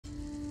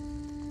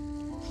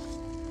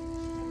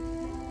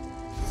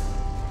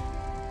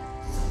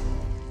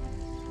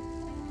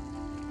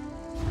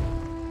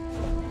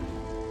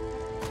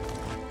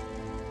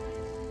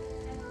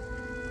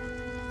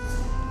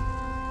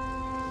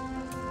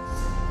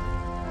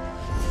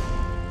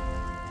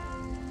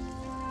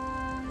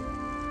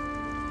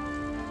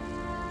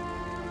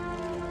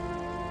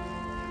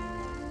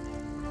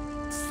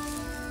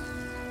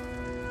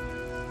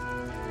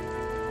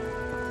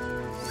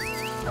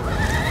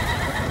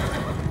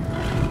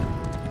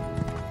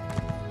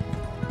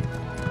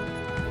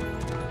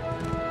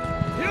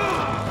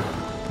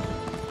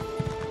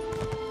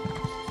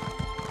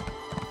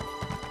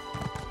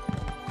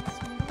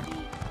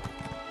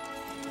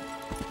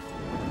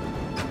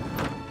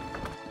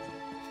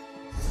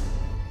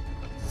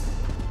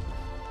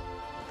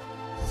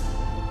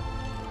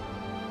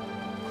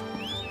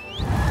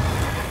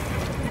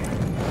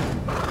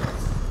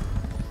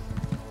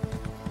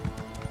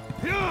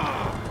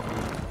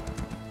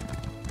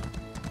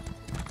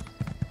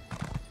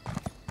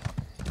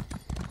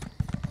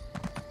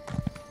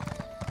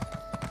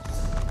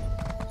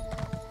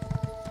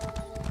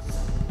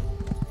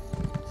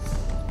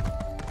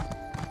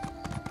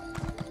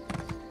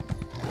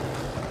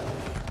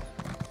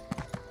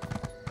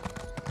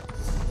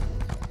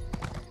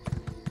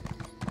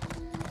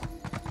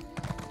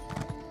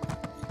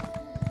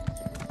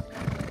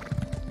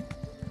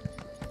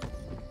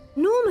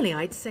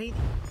Normally I'd say...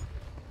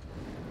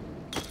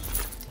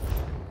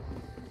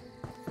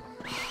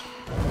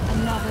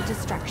 Another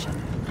distraction.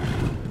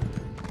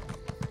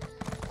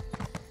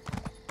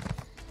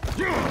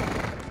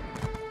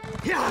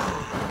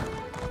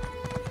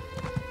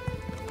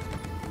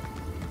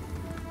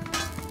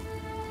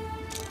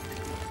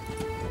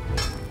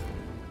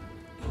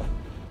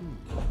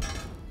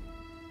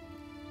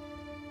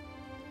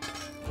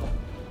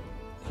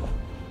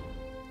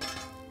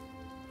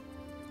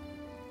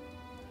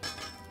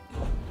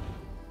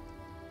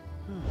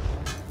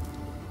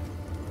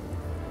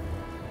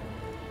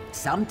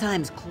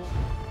 Sometimes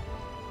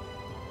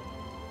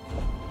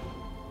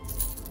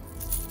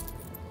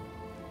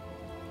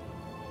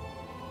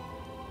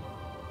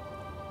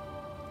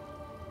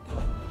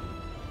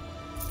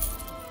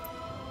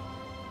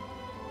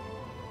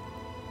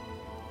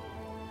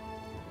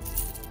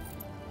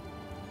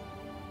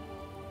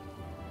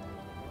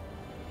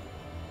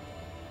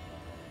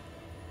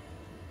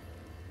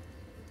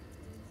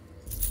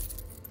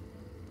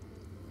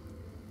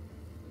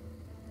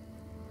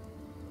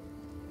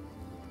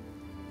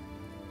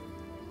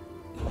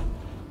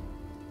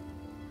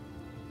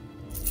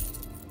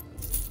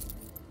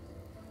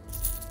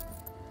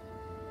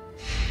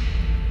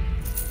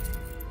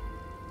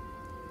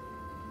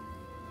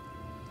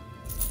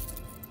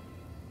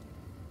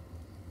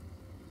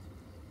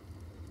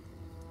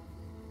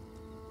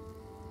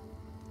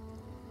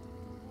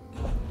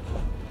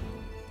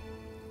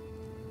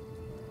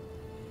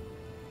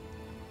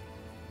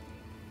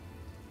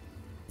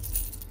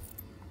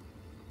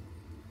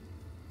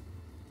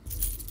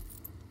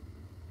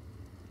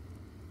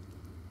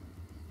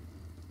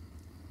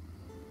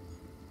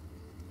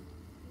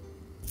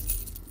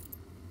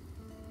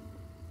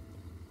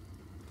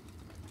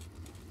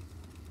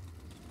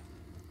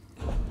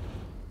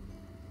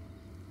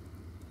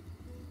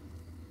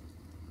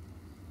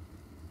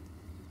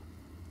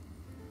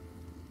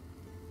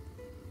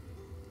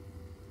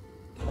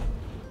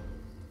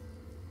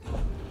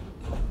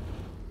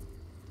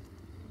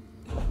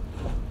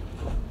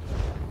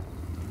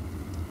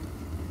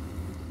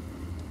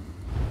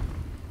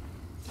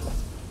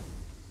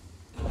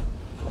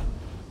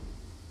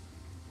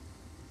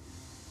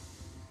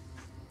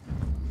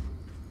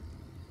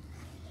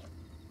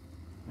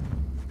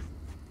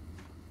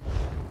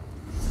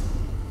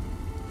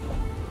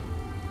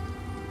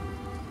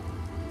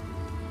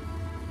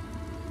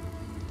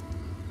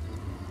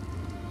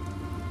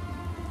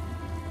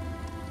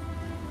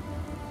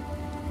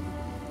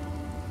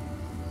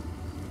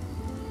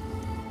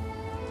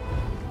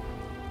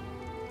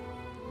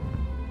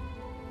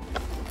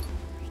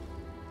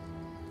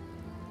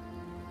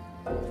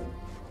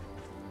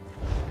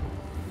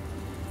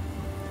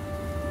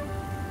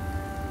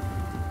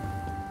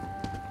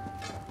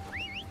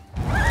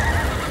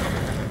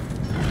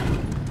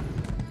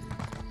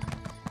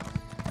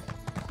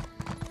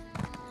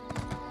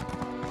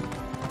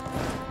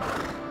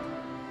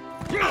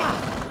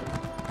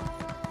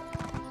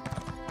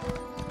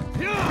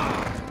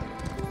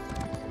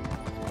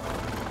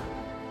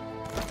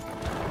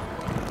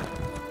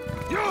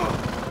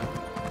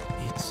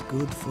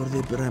good for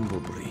the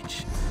Bramble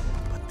Breach,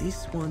 but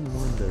this one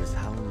wonders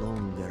how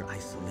long their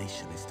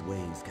isolationist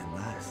ways can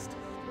last.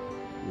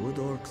 Wood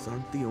orcs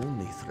aren't the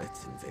only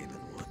threats in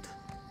Valenwood.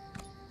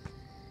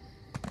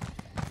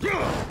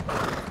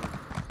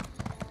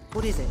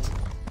 what is it?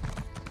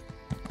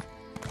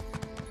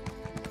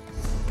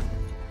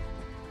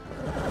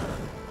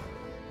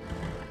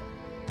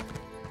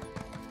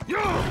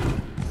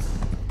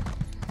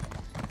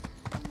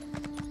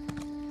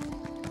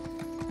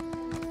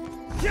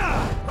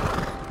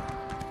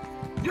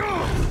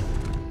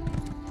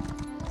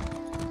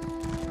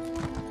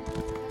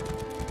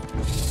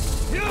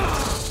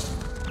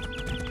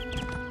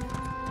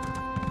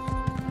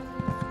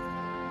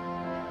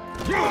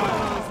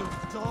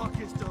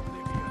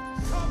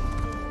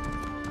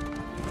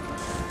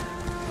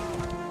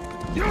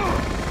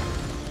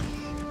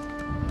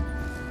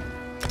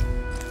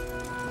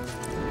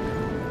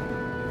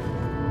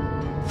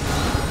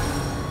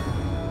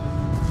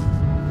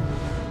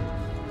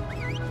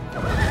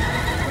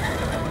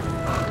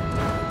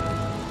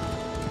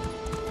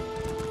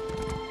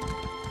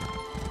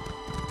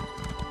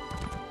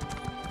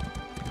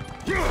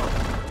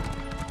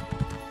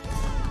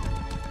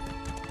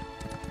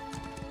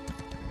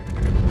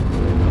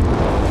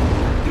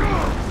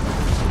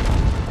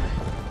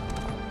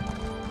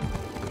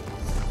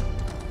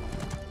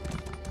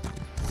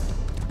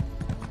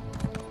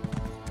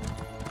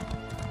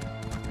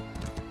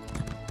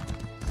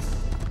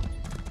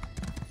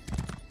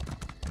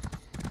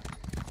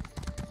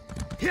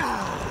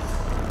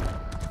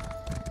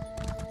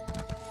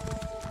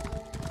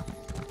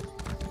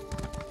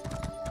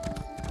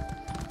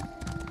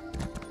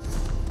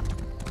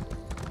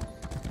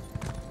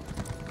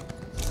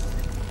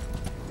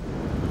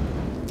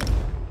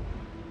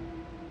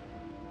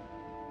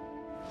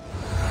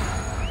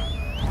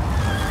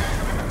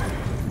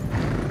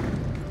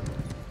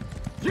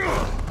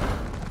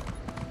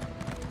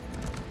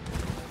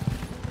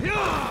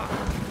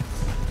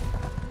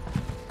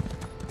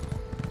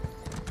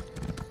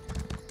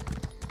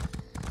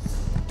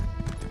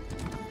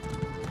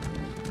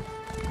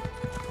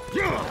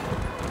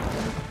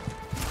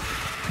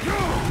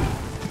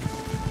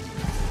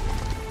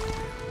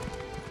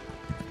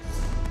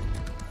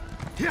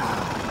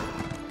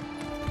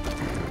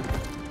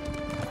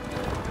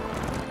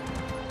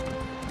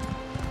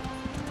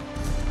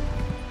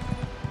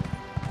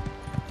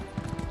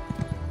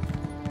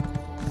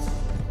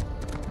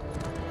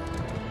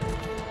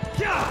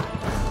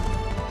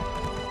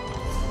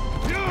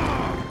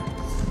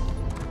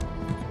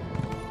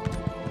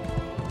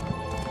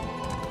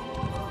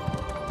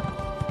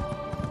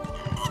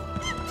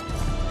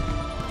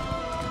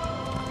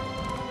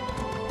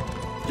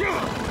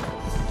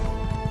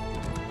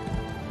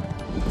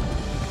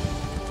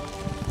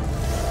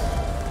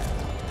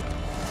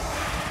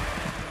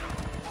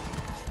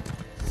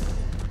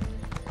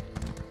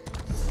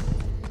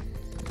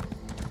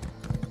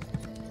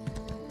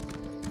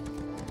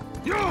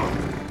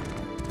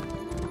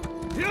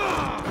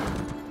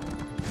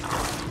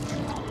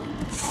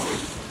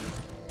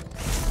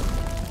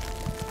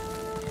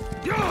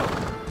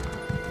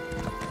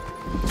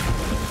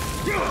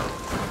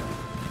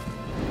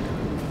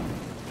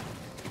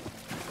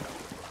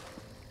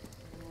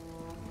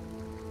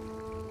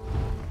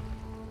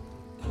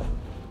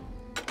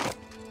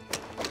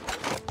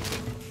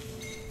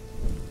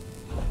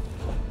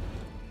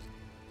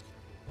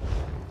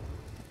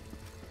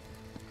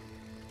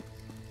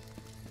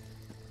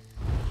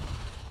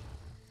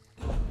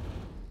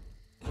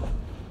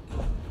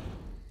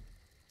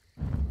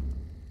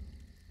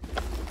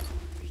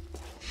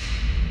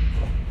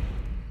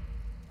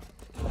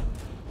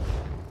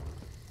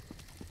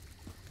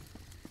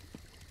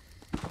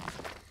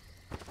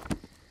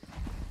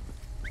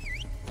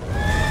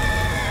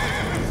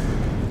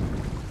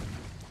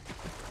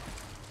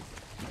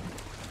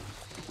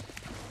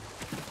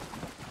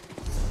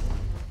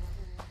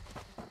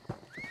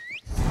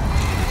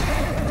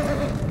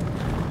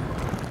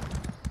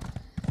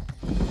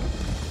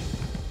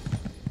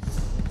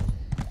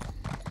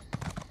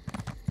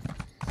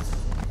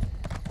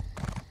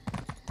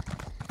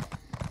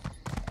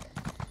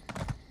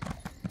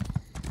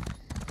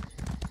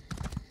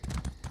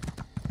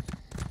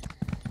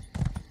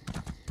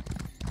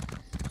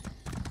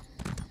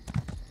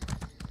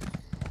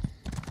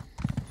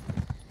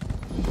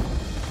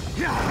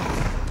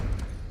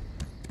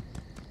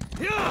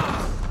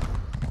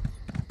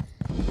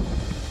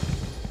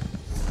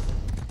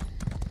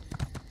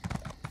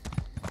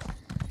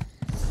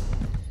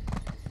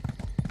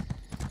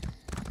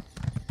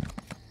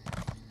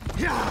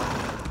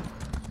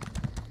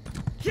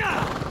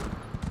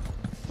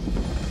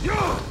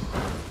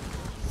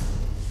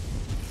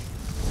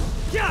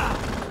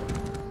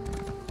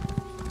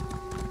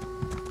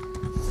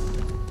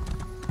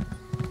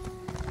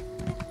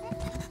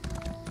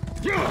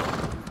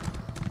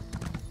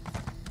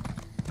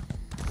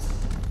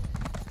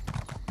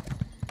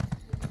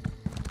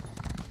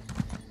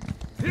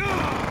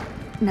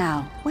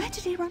 Now, where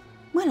did he run?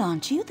 Well,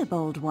 aren't you the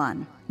bold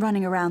one?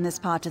 Running around this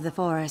part of the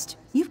forest.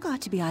 You've got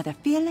to be either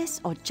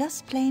fearless or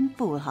just plain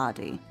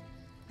foolhardy.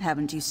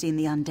 Haven't you seen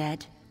the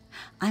undead?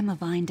 I'm a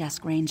Vine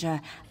Desk Ranger,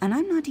 and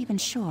I'm not even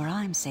sure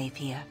I'm safe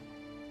here.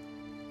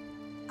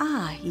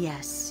 Ah,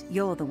 yes,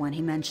 you're the one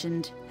he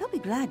mentioned. He'll be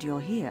glad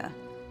you're here.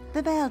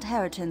 The Veiled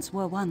Heritants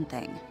were one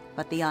thing,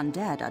 but the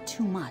undead are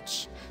too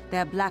much.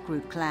 They're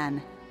Blackroot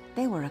clan.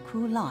 They were a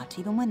cruel lot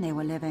even when they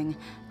were living,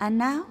 and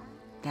now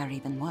they're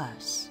even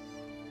worse.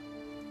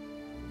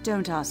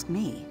 Don't ask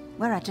me.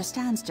 We're at a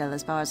standstill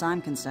as far as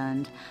I'm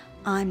concerned.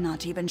 I'm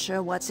not even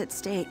sure what's at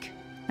stake.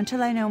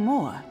 Until I know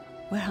more,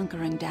 we're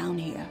hunkering down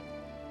here.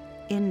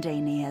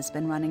 Indani has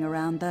been running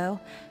around, though.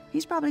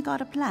 He's probably got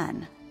a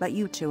plan, but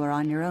you two are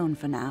on your own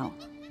for now.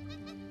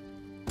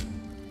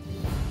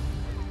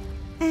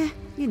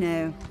 You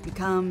know, he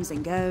comes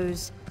and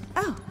goes.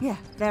 Oh, yeah,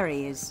 there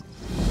he is.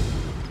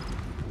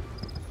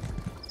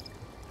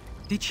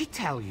 Did she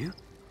tell you?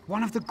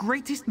 One of the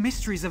greatest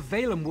mysteries of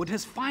Valenwood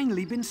has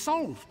finally been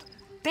solved.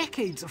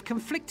 Decades of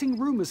conflicting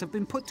rumors have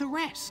been put to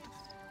rest.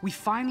 We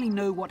finally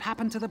know what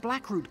happened to the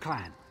Blackroot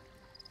clan.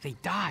 They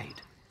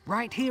died,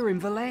 right here in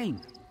Verlaine.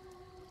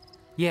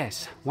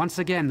 Yes, once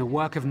again the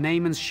work of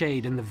Naaman's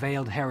Shade and the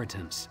Veiled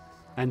Heritants.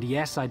 And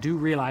yes, I do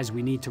realize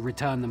we need to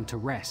return them to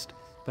rest,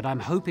 but I'm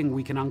hoping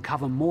we can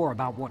uncover more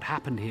about what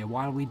happened here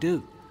while we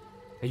do.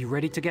 Are you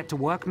ready to get to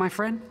work, my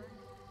friend?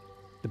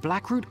 The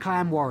Blackroot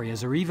clan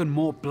warriors are even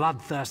more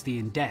bloodthirsty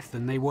in death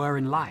than they were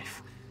in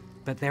life.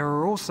 But there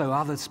are also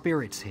other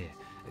spirits here,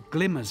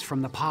 glimmers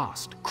from the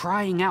past,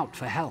 crying out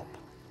for help.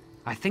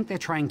 I think they're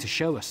trying to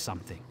show us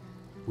something.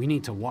 We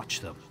need to watch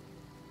them.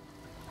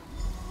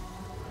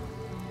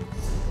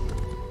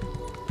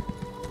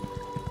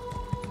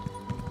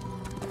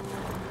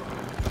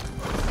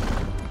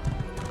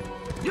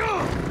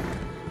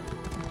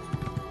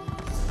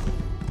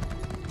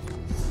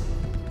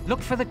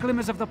 Look for the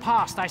glimmers of the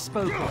past I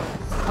spoke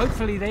of.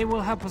 Hopefully they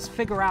will help us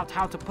figure out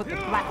how to put the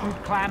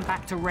Blackroot clan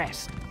back to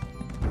rest.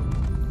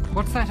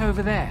 What's that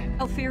over there?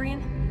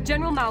 Elfirion,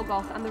 General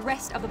Malgoth and the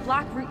rest of the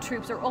Blackroot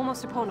troops are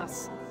almost upon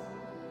us.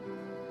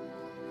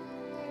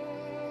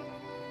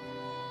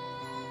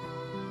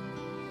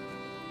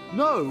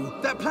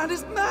 No! That plan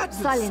is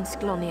madness! Silence,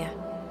 Glonia.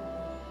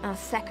 Our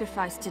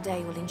sacrifice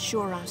today will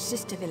ensure our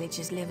sister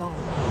villages live on.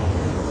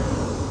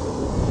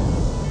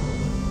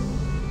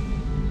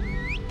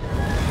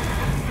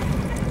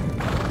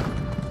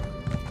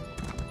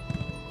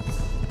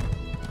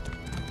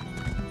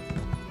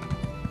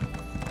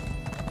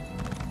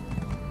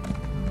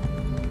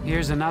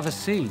 Here's another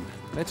scene.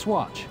 Let's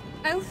watch.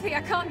 Elfie,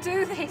 I can't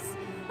do this.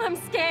 I'm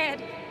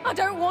scared. I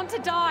don't want to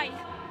die.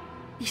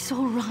 It's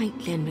all right,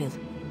 Glenville.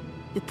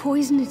 The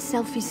poison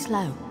itself is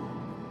slow.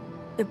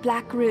 The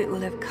Blackroot will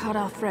have cut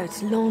our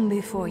throats long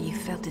before you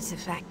felt its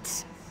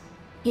effects.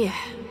 Here,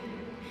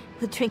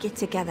 we'll drink it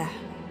together,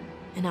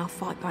 and I'll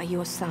fight by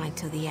your side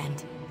till the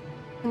end.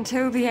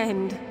 Until the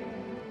end.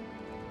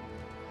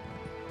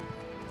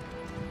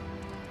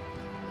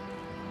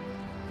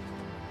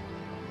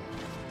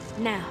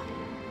 Now,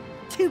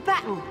 to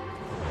battle!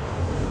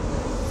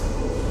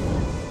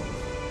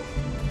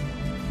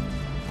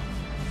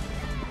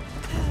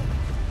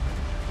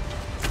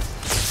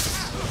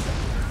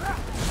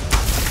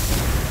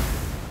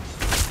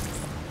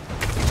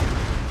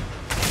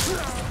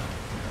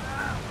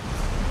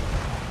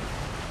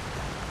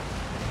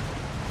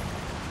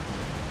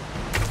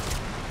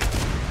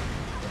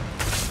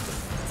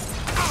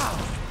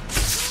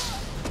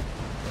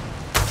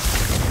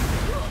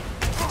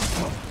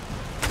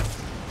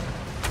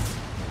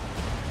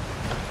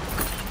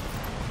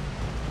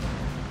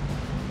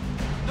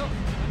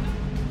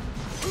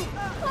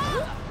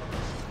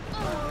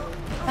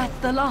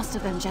 The last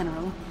of them,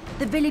 General.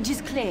 The village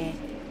is clear.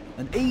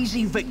 An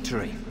easy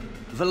victory.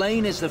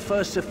 Verlaine is the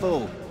first to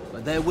fall,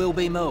 but there will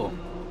be more.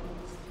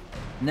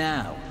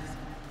 Now,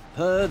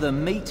 per the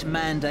meat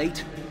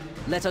mandate,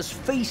 let us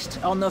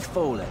feast on the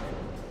fallen.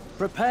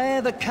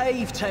 Prepare the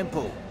cave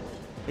temple.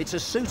 It's a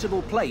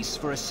suitable place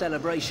for a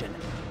celebration.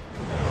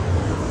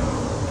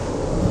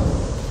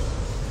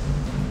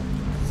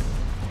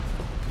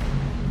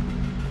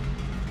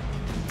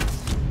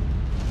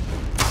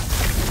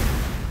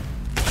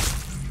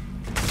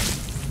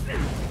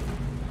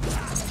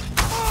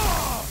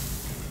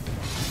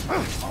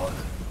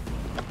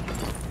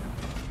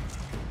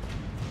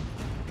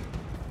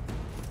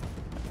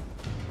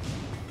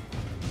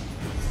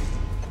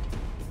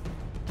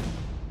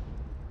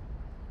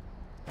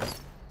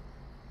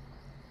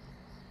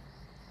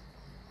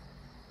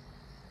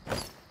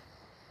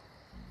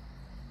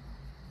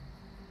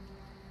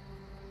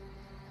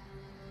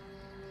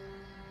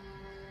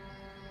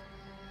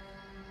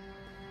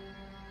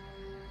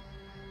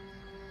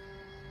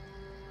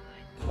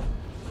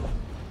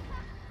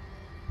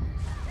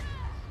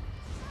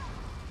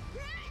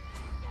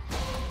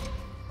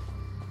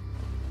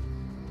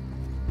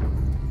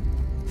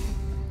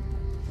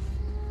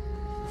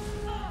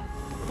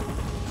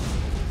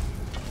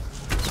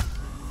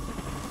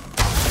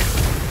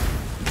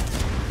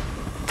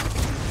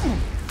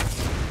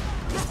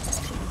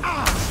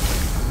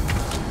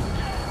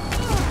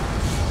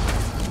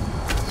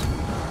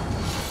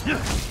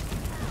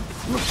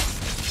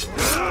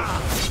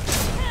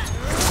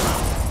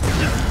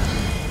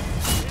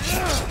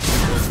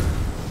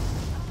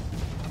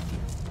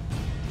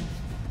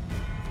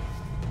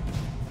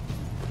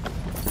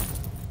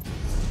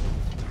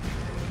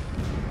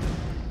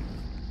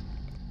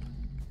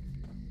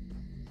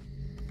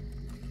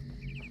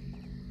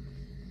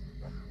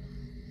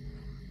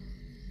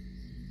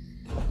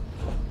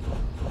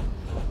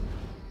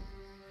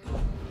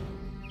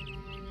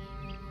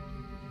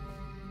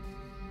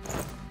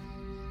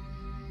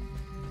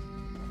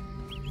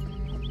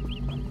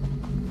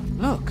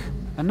 Look,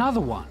 another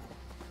one.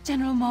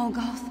 General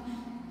Morgoth,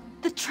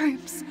 the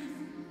troops.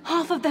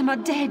 Half of them are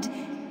dead.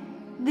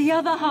 The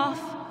other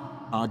half...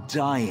 are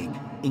dying,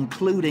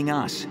 including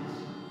us.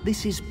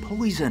 This is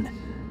poison.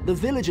 The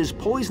villagers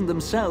poisoned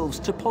themselves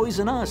to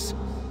poison us.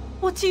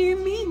 What do you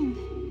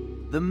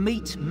mean? The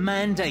meat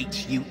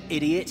mandate, you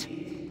idiot.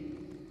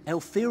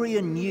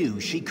 Elthyria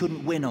knew she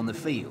couldn't win on the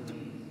field,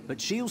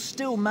 but she'll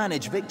still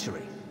manage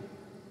victory.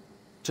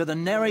 To the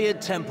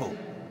Nereid Temple.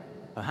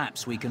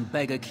 Perhaps we can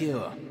beg a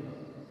cure.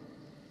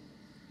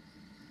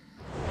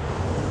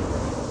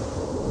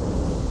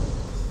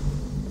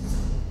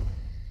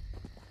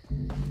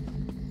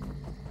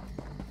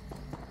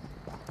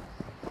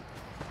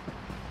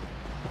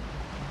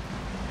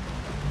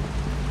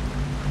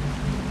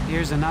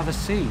 Here's another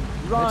scene.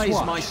 Let's Rise,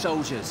 watch. my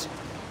soldiers.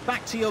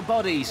 Back to your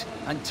bodies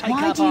and take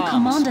Why up do you arms.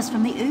 command us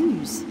from the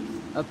ooze?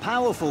 A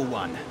powerful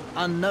one,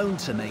 unknown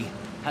to me,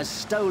 has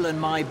stolen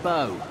my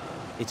bow.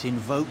 It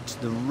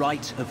invoked the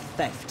right of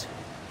theft,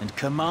 and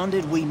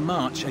commanded we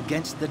march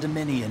against the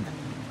Dominion.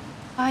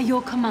 By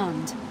your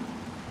command.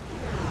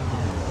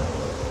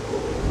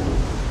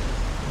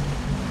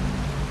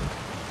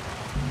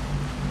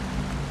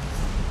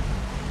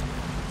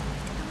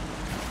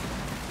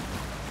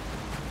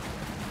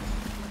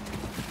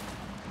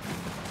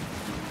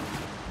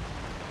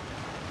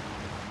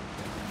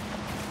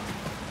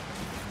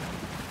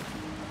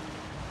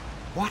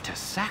 What a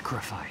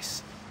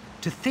sacrifice!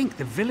 To think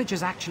the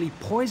villagers actually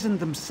poisoned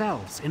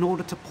themselves in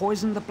order to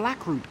poison the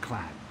Blackroot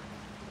clan.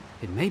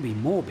 It may be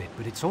morbid,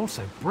 but it's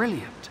also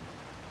brilliant.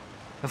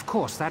 Of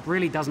course, that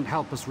really doesn't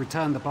help us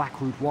return the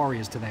Blackroot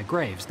warriors to their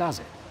graves, does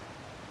it?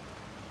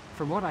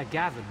 From what I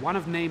gathered, one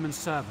of Naaman's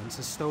servants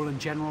has stolen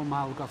General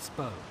Malgoth's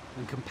bow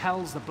and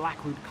compels the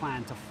Blackroot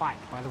clan to fight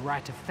by the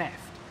right of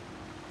theft.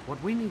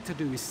 What we need to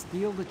do is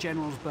steal the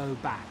general's bow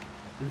back,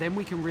 and then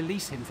we can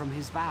release him from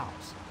his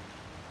vows.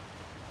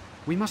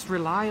 We must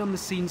rely on the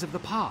scenes of the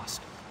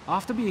past.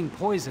 After being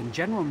poisoned,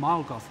 General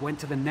Malgoth went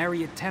to the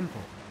Nereid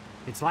Temple.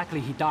 It's likely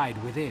he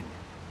died within.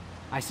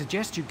 I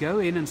suggest you go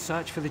in and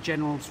search for the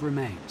general's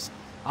remains.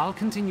 I'll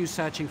continue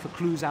searching for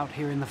clues out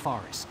here in the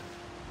forest.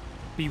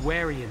 Be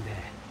wary in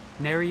there.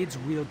 Nereids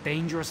wield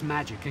dangerous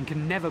magic and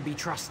can never be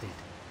trusted.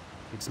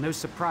 It's no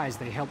surprise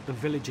they helped the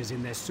villagers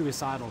in their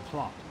suicidal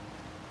plot.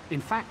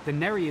 In fact, the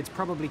Nereids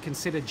probably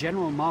consider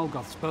General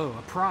Malgoth's bow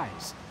a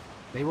prize.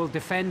 They will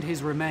defend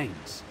his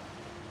remains.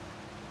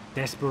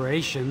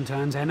 Desperation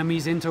turns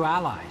enemies into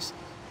allies.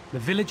 The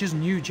villagers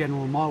knew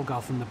General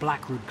Malgoth and the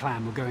Blackroot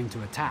clan were going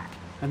to attack,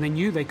 and they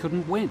knew they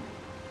couldn't win.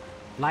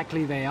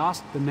 Likely they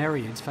asked the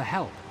Nereids for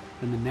help,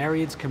 and the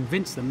Nereids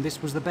convinced them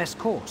this was the best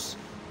course.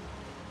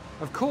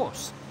 Of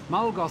course,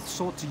 Malgoth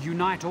sought to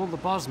unite all the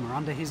Bosmer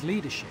under his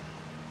leadership.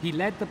 He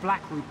led the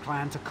Blackroot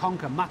clan to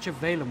conquer much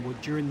of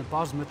Valenwood during the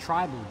Bosmer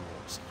tribal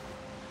wars.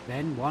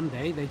 Then, one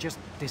day, they just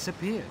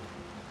disappeared.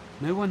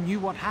 No one knew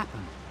what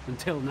happened,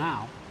 until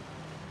now.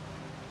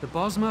 The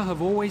Bosmer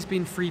have always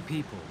been free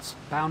peoples,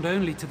 bound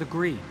only to the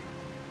Green.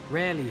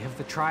 Rarely have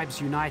the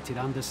tribes united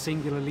under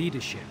singular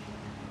leadership,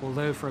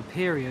 although for a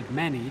period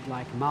many,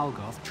 like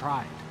Malgoth,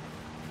 tried.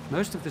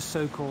 Most of the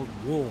so-called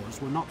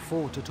wars were not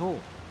fought at all,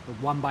 but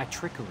won by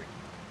trickery.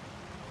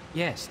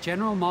 Yes,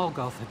 General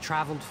Malgoth had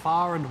traveled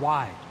far and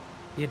wide.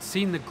 He had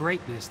seen the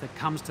greatness that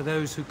comes to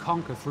those who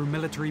conquer through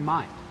military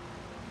might.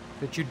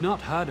 That you'd not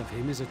heard of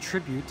him is a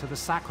tribute to the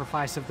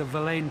sacrifice of the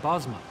Verlaine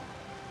Bosmer.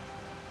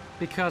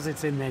 Because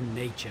it's in their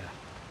nature.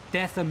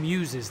 Death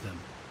amuses them,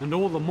 and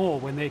all the more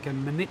when they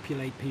can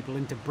manipulate people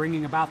into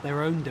bringing about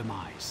their own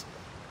demise.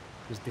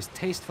 As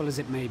distasteful as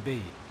it may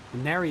be, the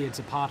Nereids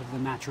are part of the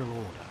natural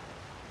order.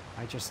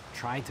 I just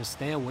try to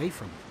stay away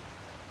from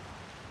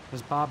it.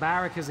 As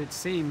barbaric as it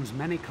seems,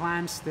 many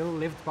clans still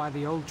lived by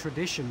the old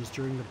traditions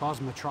during the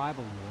Bosmer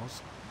tribal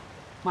wars.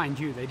 Mind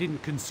you, they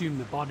didn't consume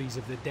the bodies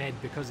of the dead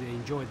because they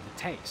enjoyed the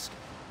taste.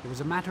 It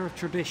was a matter of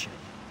tradition.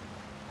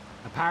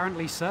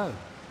 Apparently so.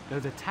 Though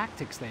the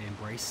tactics they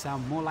embrace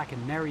sound more like a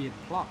Nereid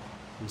plot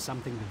than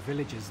something the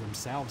villagers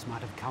themselves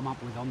might have come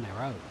up with on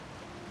their own.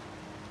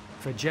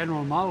 For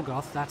General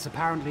Malgoth, that's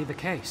apparently the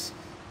case.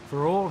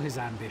 For all his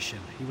ambition,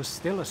 he was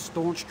still a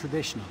staunch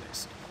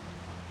traditionalist.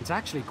 It's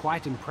actually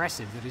quite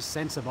impressive that his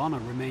sense of honor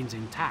remains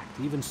intact,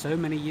 even so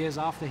many years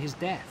after his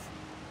death.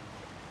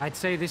 I'd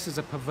say this is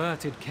a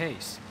perverted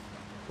case.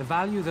 The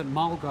value that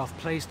Malgoth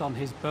placed on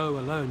his bow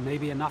alone may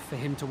be enough for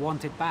him to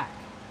want it back.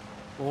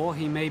 Or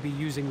he may be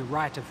using the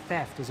right of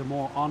theft as a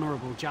more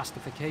honorable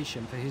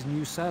justification for his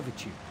new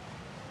servitude.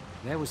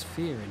 There was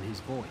fear in his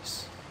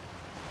voice.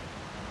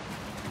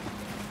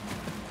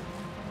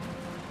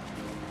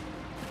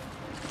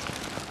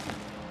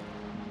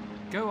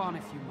 Go on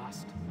if you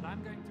must, but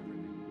I'm going to...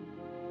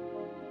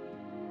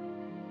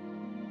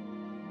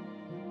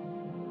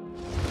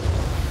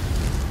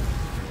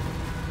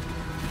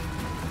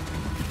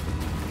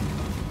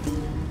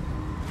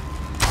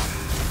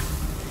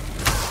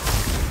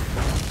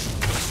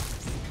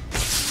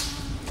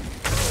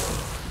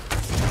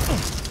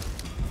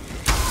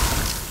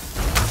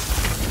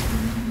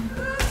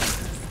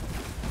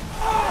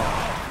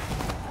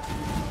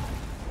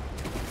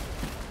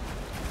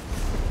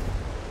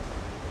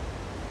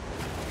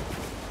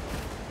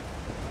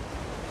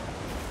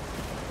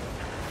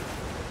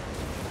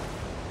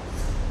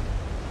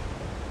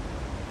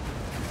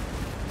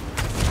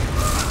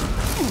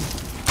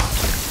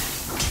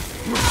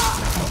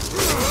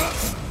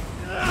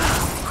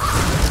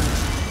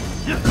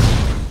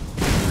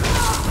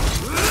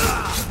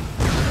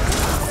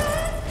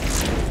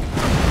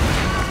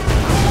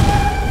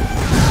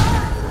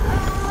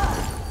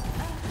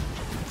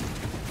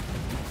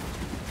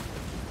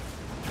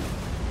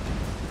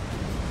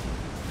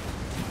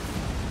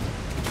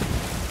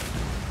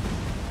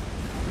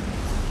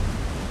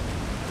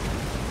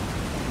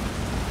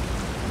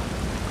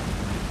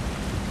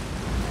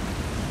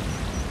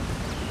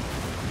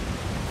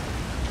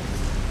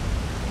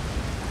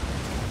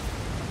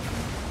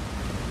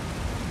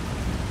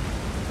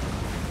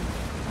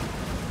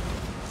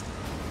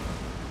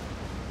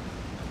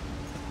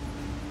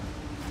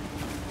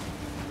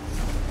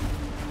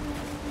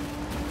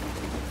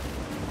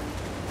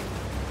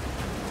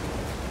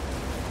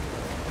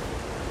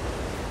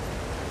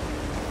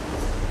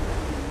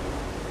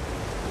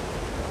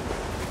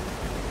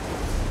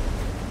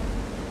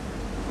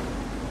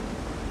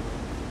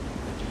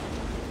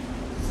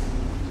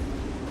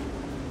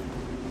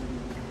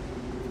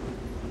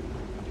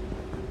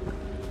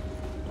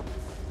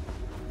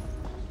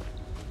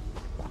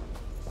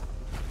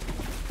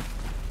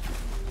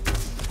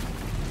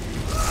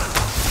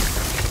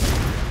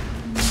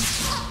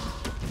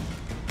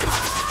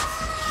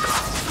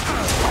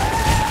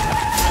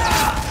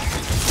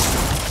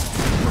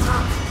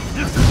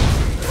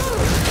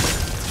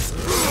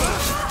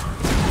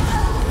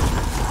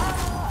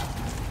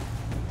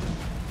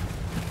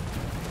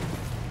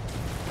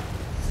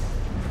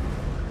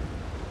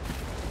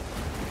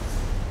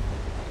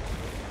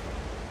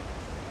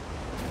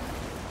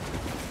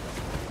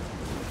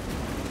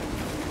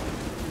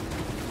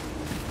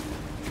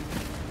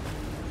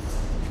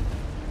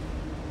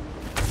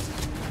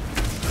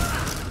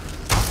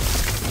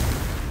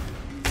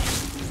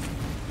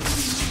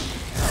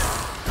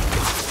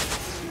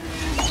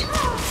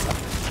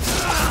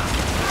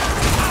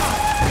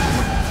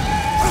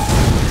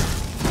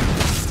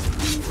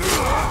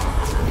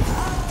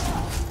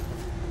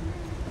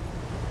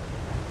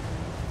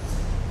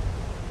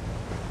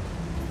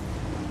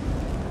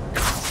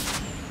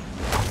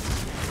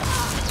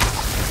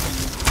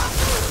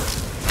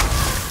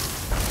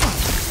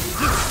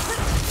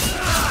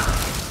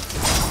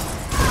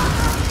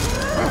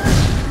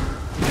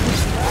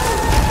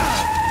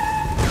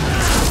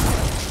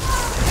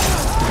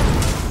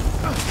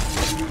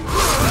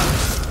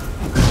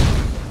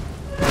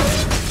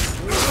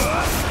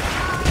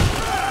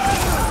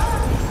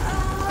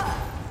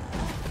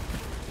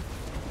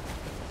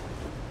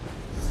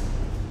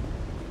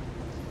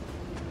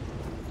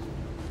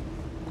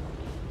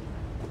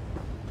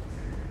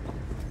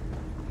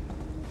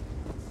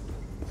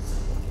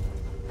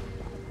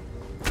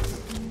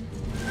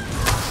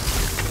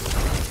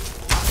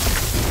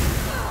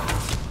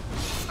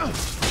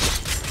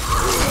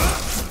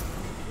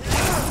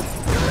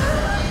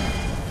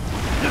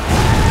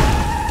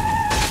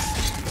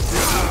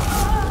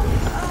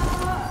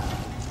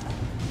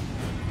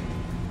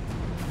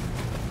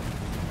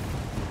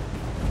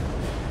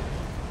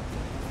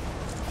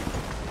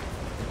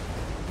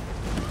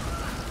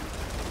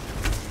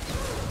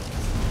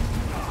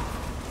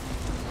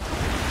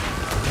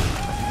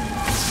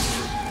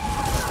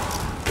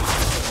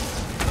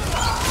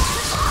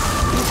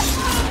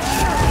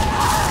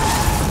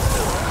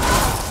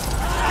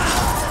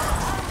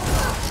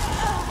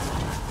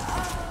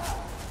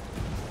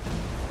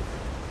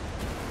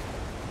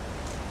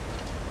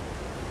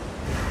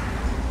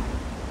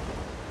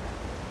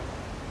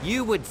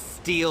 You would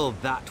steal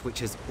that which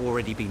has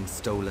already been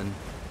stolen,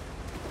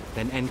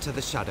 then enter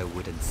the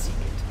Shadowwood and seek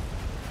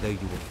it, though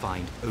you will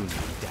find only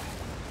death.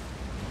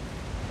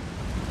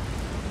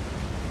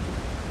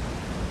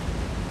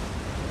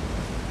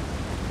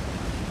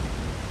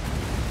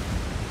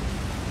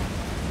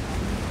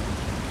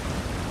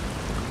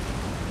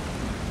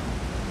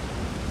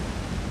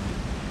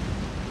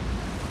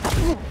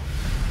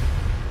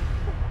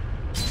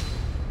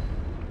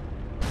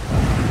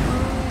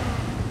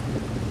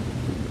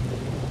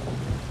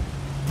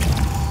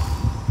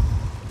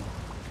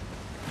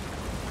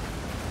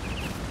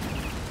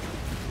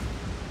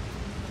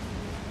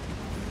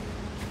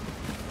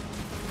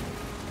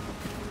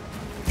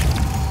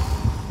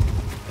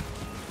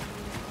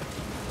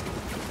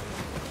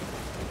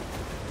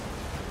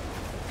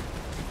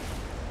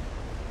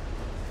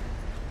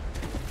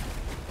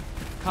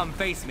 Come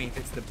face me if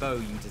it's the bow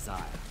you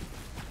desire.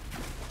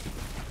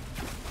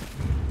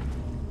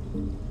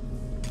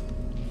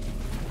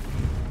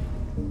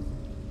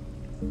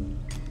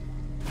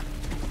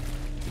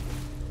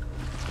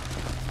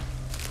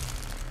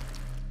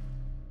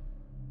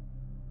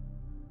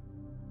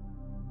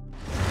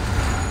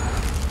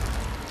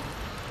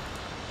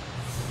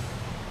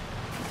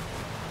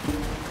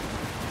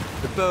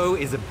 The bow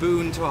is a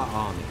boon to our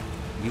army.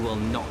 You will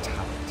not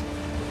have it.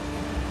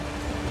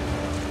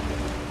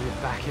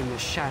 We're back in the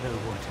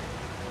Shadowwood.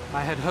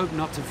 I had hoped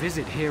not to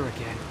visit here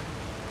again.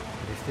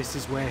 But if this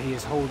is where he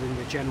is holding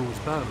the General's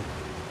bow,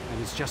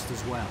 then it's just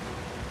as well.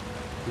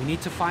 We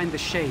need to find the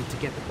shade to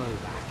get the bow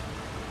back.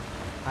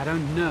 I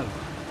don't know.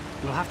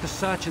 We'll have to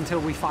search until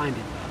we find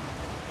it,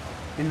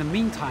 though. In the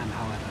meantime,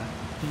 however,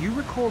 do you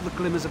recall the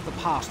glimmers of the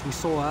past we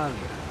saw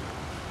earlier?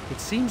 It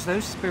seems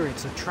those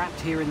spirits are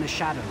trapped here in the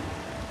Shadowwood.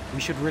 We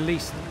should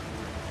release them.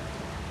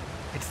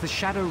 It's the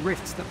shadow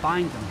rifts that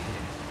bind them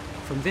here.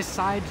 From this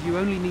side, you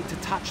only need to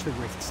touch the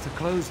rifts to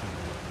close them.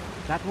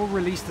 That will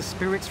release the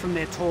spirits from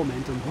their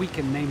torment and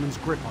weaken Naaman's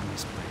grip on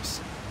this place.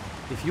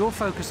 If you'll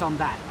focus on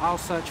that, I'll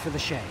search for the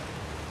shade.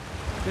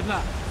 Good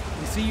luck.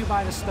 We'll see you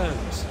by the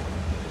stones.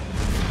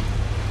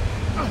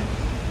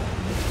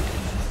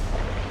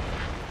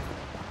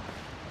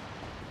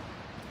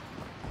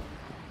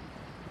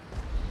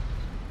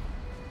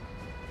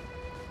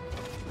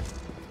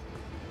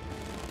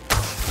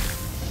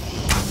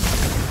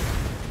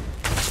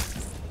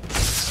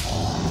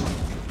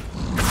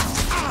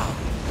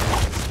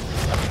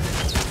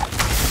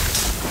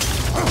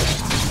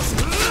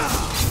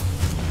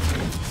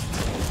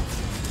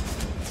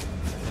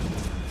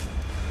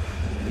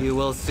 You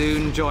will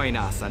soon join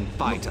us and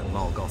fight at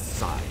Morgoth's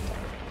side.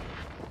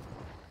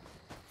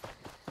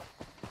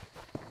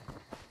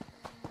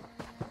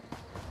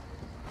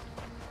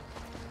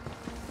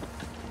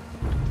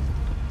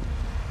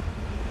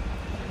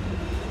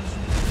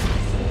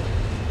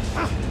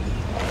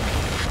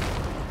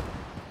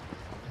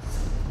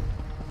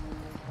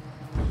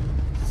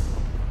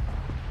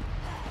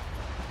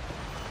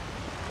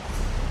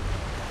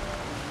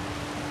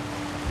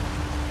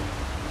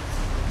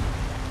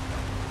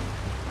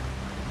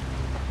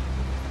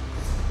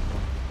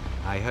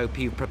 I hope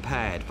you've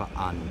prepared for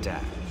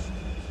undeath.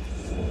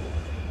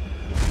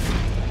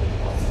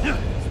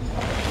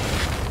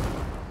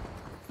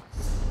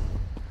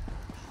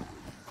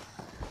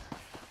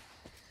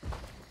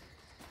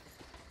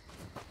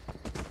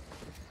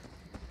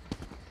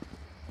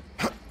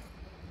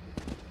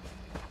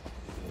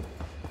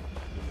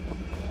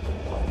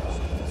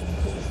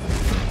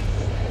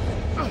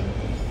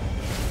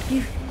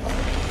 You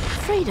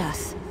freed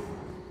us.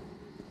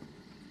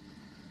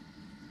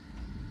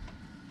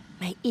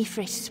 May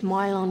Ifrit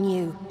smile on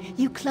you.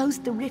 You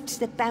closed the rifts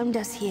that bound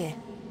us here.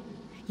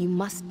 You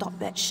must stop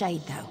that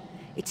shade, though.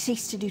 It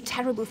ceased to do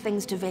terrible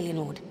things to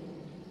Valenwood.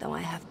 Though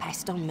I have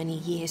passed on many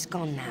years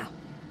gone now,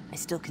 I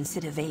still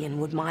consider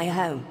Valenwood my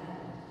home.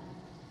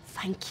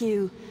 Thank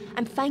you,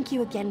 and thank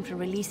you again for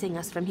releasing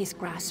us from his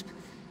grasp.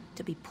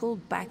 To be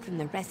pulled back from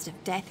the rest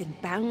of death and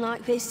bound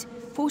like this,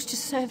 forced to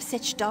serve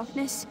such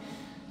darkness,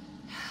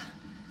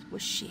 it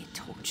was sheer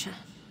torture.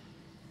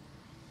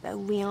 Though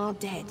we are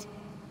dead,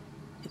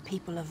 the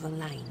people of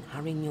Verlaine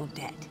are in your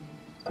debt.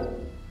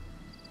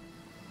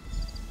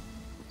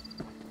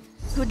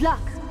 Good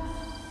luck!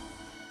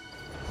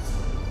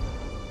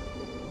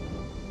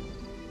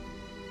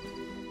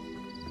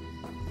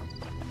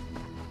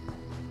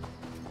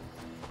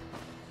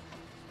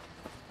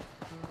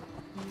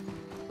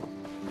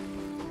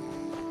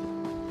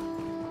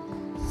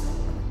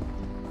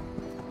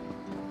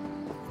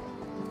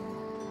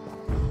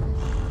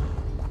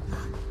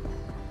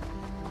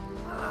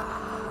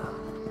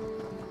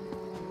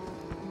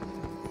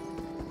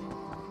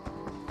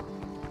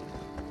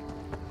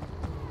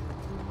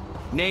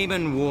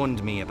 Naaman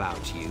warned me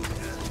about you,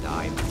 and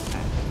I'm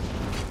prepared.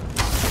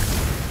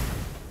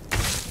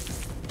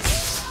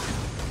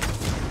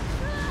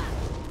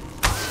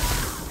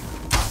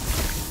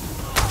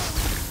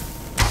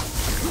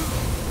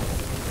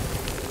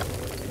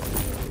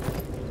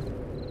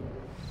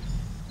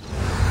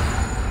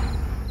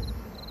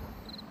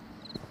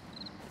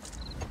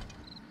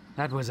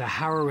 That was a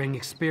harrowing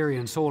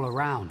experience all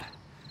around.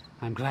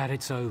 I'm glad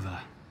it's over.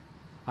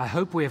 I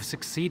hope we have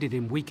succeeded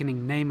in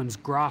weakening Naaman's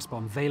grasp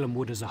on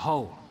Valenwood as a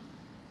whole.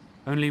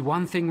 Only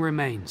one thing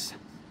remains.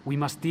 We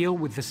must deal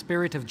with the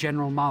spirit of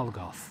General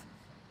Morgoth.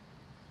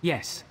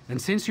 Yes,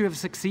 and since you have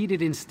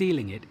succeeded in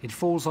stealing it, it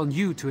falls on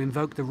you to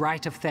invoke the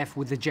right of theft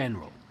with the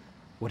General.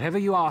 Whatever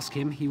you ask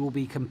him, he will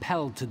be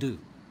compelled to do.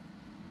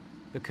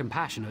 The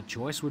compassionate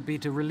choice would be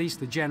to release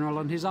the General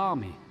and his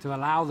army, to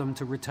allow them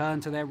to return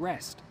to their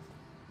rest.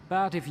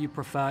 But if you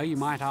prefer, you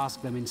might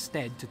ask them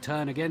instead to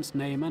turn against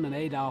Naaman and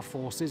aid our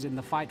forces in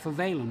the fight for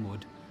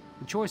Valenwood.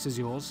 The choice is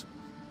yours.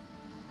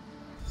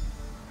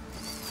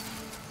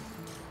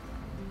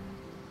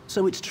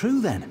 So it's true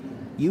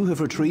then? You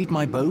have retrieved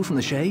my bow from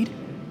the shade?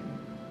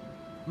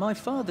 My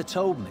father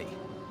told me,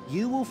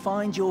 you will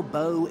find your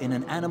bow in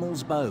an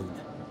animal's bone.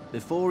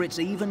 Before it's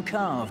even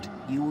carved,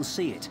 you will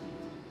see it.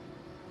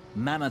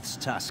 Mammoth's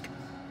tusk.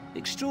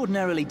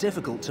 Extraordinarily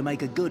difficult to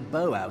make a good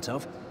bow out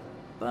of,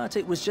 but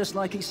it was just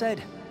like he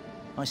said.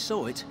 I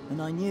saw it,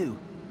 and I knew.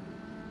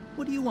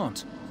 What do you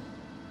want?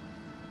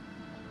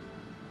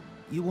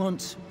 You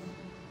want...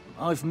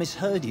 I've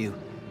misheard you.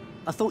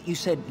 I thought you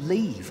said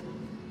leave.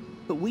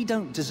 But we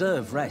don't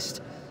deserve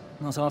rest.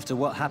 Not after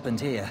what happened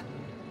here.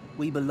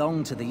 We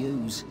belong to the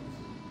ooze.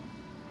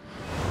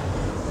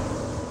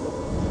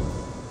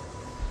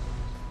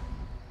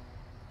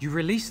 You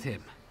released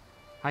him.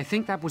 I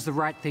think that was the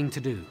right thing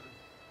to do.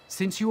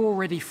 Since you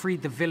already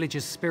freed the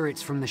villagers'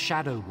 spirits from the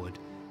Shadowwood,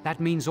 that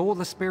means all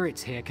the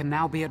spirits here can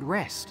now be at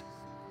rest.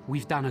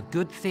 We've done a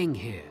good thing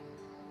here.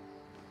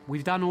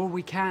 We've done all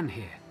we can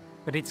here,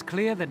 but it's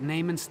clear that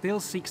Naaman still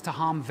seeks to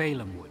harm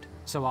Valenwood,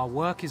 so our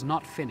work is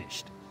not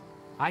finished.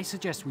 I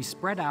suggest we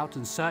spread out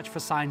and search for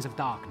signs of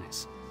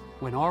darkness.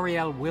 When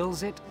Auriel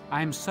wills it,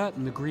 I am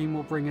certain the Green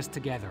will bring us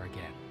together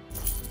again.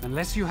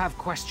 Unless you have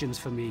questions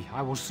for me,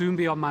 I will soon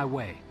be on my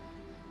way.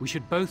 We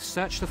should both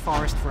search the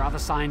forest for other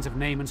signs of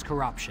Naaman's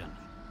corruption.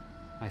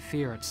 I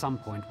fear at some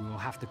point we will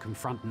have to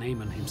confront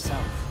Naaman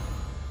himself.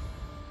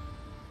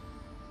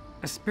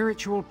 A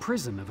spiritual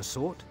prison of a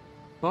sort.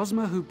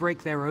 Bosmer who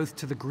break their oath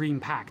to the Green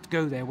Pact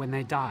go there when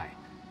they die,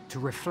 to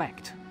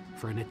reflect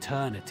for an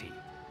eternity.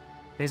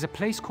 There's a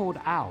place called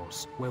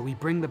Owls, where we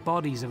bring the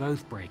bodies of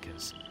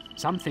Oathbreakers.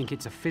 Some think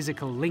it's a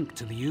physical link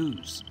to the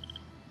ooze.